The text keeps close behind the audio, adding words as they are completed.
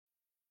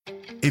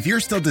If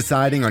you're still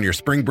deciding on your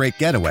spring break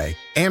getaway,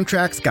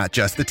 Amtrak's got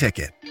just the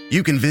ticket.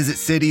 You can visit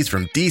cities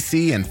from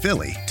D.C. and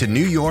Philly to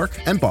New York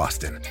and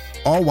Boston,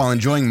 all while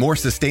enjoying more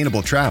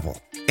sustainable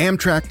travel.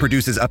 Amtrak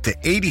produces up to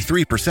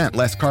 83%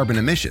 less carbon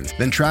emissions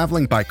than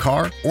traveling by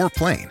car or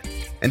plane.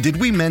 And did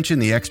we mention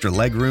the extra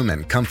legroom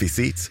and comfy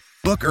seats?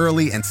 Book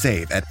early and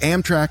save at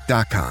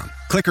Amtrak.com.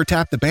 Click or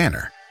tap the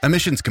banner.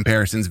 Emissions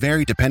comparisons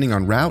vary depending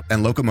on route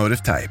and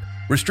locomotive type.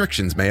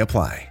 Restrictions may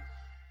apply.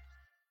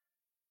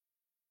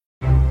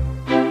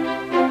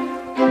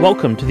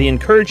 Welcome to the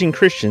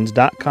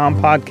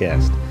EncouragingChristians.com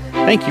podcast.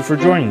 Thank you for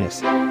joining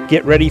us.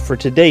 Get ready for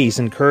today's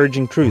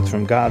encouraging truth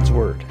from God's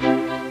Word.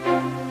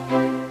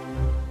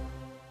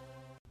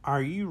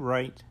 Are you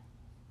right?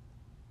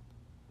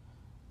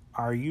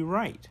 Are you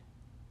right?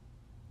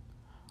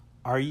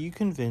 Are you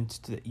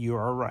convinced that you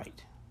are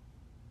right?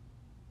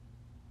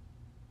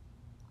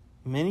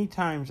 Many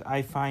times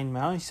I find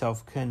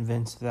myself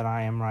convinced that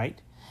I am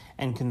right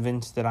and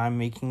convinced that I'm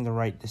making the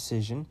right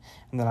decision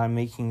and that I'm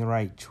making the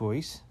right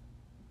choice.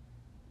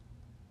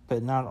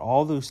 But not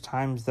all those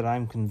times that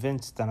I'm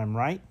convinced that I'm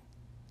right,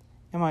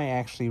 am I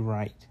actually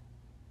right?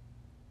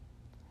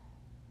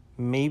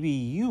 Maybe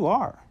you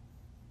are.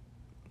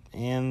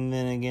 And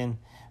then again,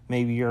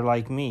 maybe you're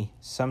like me.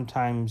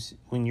 Sometimes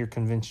when you're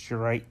convinced you're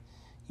right,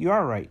 you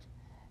are right.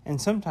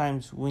 And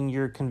sometimes when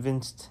you're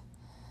convinced,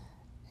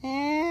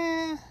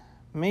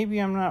 maybe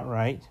I'm not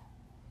right,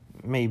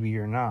 maybe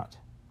you're not.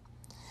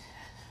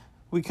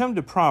 We come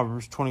to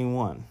Proverbs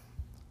 21.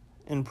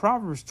 In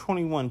Proverbs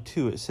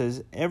 21:2, it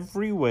says,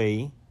 "Every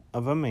way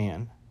of a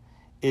man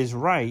is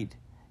right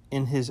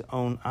in his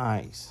own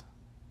eyes."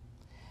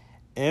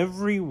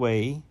 Every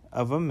way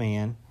of a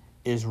man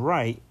is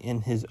right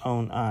in his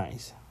own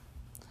eyes.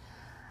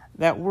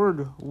 That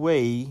word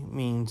way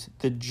means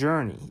the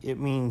journey. It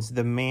means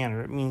the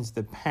manner. It means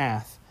the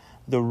path,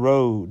 the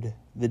road,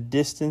 the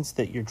distance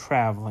that you're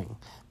traveling,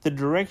 the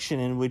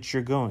direction in which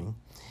you're going.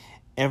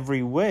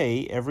 Every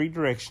way, every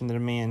direction that a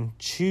man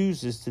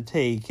chooses to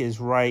take is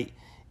right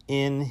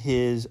in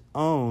his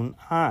own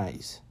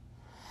eyes.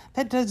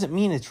 That doesn't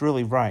mean it's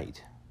really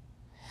right.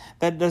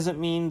 That doesn't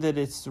mean that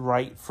it's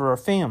right for a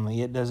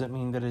family. It doesn't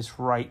mean that it's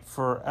right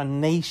for a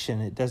nation.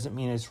 It doesn't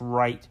mean it's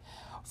right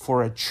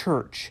for a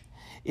church.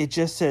 It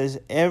just says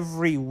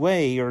every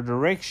way or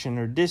direction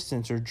or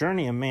distance or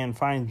journey a man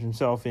finds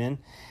himself in,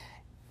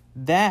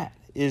 that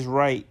is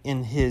right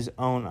in his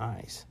own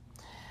eyes.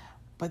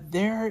 But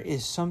there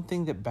is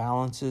something that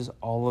balances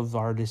all of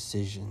our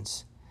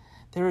decisions.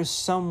 There is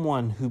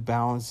someone who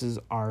balances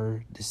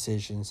our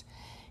decisions.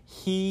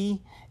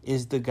 He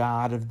is the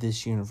God of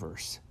this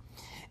universe.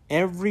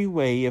 Every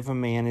way of a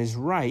man is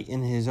right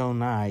in his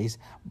own eyes,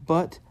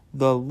 but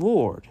the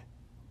Lord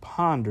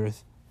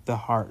pondereth the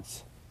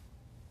hearts.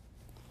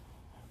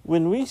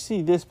 When we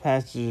see this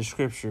passage of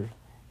Scripture,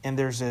 and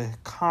there's a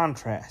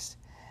contrast,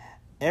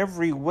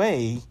 every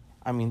way,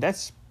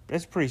 that's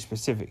pretty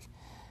specific.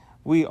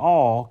 We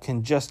all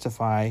can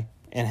justify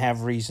and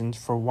have reasons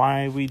for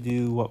why we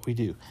do what we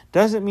do.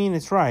 Doesn't mean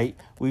it's right.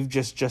 We've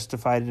just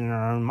justified it in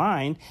our own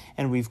mind,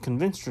 and we've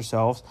convinced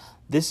ourselves,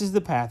 this is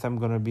the path I'm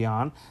going to be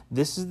on,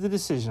 this is the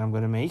decision I'm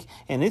going to make,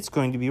 and it's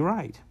going to be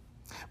right.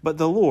 But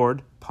the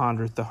Lord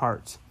pondereth the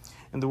hearts.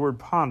 And the word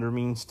ponder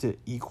means to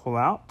equal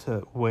out,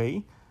 to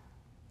weigh,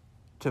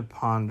 to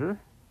ponder,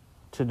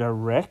 to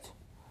direct,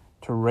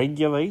 to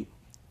regulate,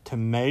 to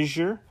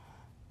measure,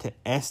 to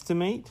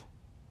estimate,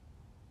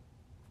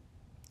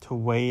 to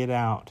weigh it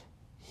out.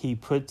 He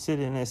puts it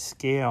in a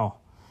scale.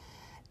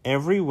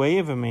 Every way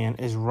of a man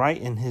is right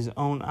in his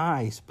own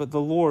eyes, but the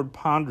Lord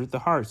pondereth the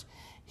hearts.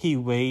 He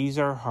weighs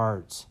our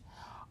hearts.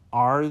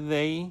 Are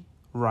they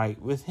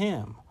right with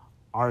him?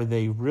 Are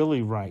they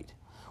really right?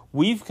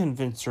 We've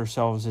convinced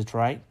ourselves it's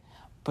right,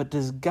 but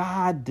does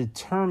God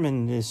determine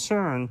and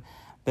discern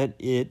that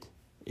it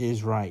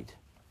is right?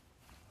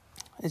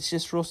 It's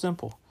just real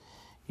simple.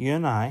 You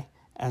and I,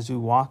 as we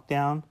walk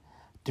down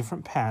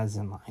different paths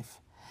in life,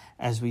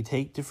 as we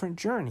take different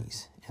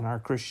journeys in our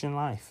Christian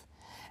life,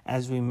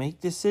 as we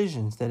make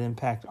decisions that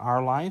impact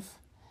our life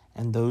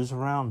and those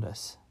around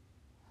us,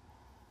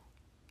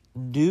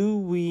 do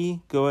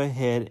we go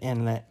ahead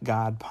and let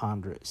God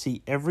ponder it?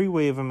 See, every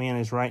way of a man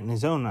is right in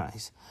his own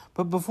eyes.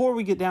 But before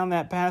we get down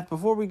that path,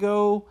 before we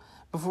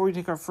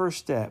take our first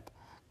step,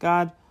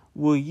 God,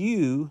 will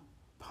you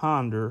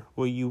ponder,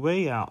 will you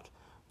weigh out,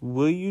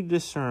 will you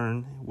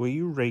discern, will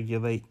you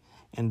regulate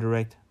and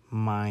direct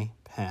my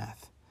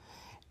path?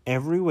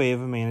 Every way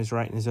of a man is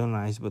right in his own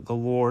eyes, but the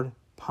Lord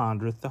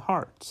pondereth the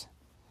hearts.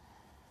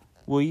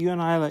 Will you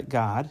and I let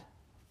God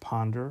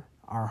ponder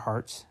our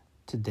hearts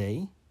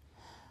today?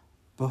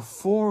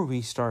 Before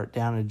we start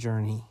down a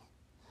journey,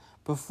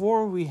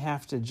 before we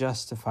have to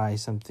justify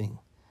something,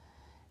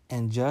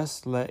 and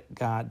just let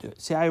God do it.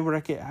 See,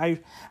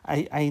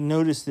 I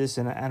noticed this,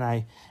 and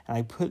I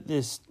put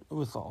this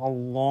with a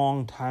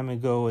long time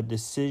ago, a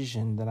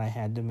decision that I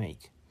had to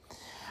make.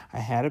 I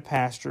had a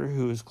pastor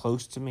who was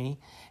close to me,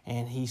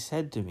 and he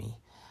said to me,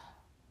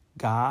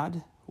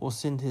 God will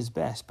send his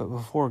best, but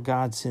before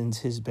God sends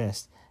his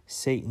best,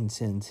 Satan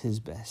sends his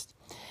best.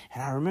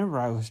 And I remember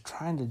I was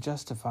trying to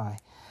justify,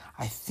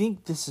 I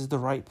think this is the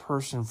right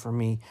person for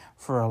me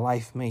for a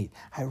life mate.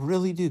 I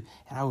really do.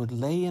 And I would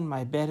lay in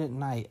my bed at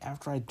night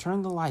after I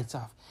turned the lights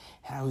off,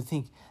 and I would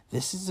think,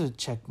 this is a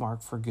check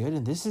mark for good,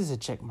 and this is a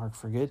check mark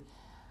for good.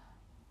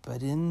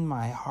 But in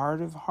my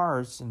heart of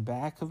hearts and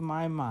back of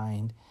my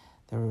mind,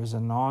 there was a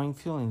gnawing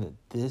feeling that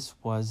this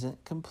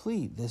wasn't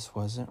complete. This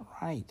wasn't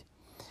right.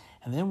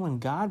 And then when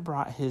God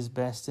brought his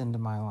best into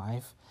my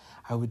life,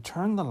 I would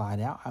turn the light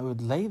out. I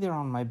would lay there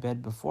on my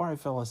bed before I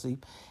fell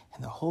asleep,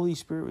 and the Holy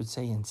Spirit would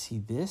say, and see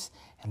this,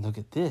 and look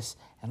at this,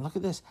 and look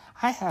at this.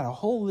 I had a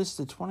whole list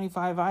of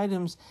 25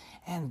 items,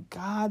 and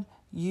God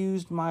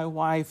used my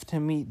wife to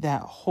meet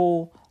that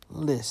whole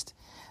list.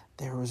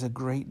 There was a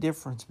great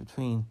difference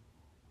between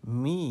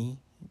me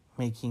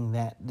making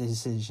that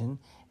decision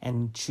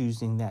and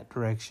choosing that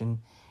direction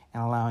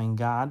and allowing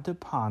God to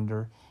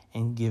ponder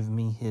and give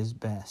me his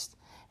best.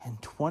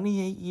 And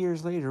 28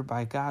 years later,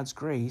 by God's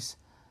grace,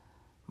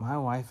 my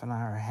wife and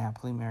I are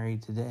happily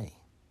married today.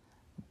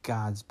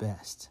 God's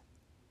best.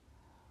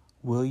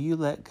 Will you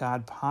let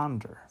God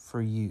ponder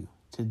for you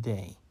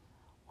today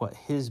what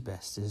his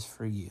best is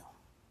for you?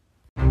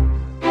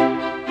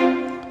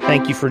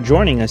 Thank you for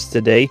joining us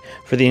today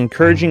for the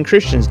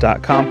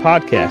EncouragingChristians.com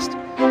podcast.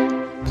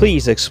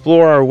 Please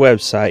explore our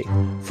website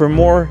for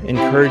more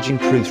encouraging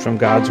truths from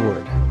God's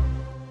Word.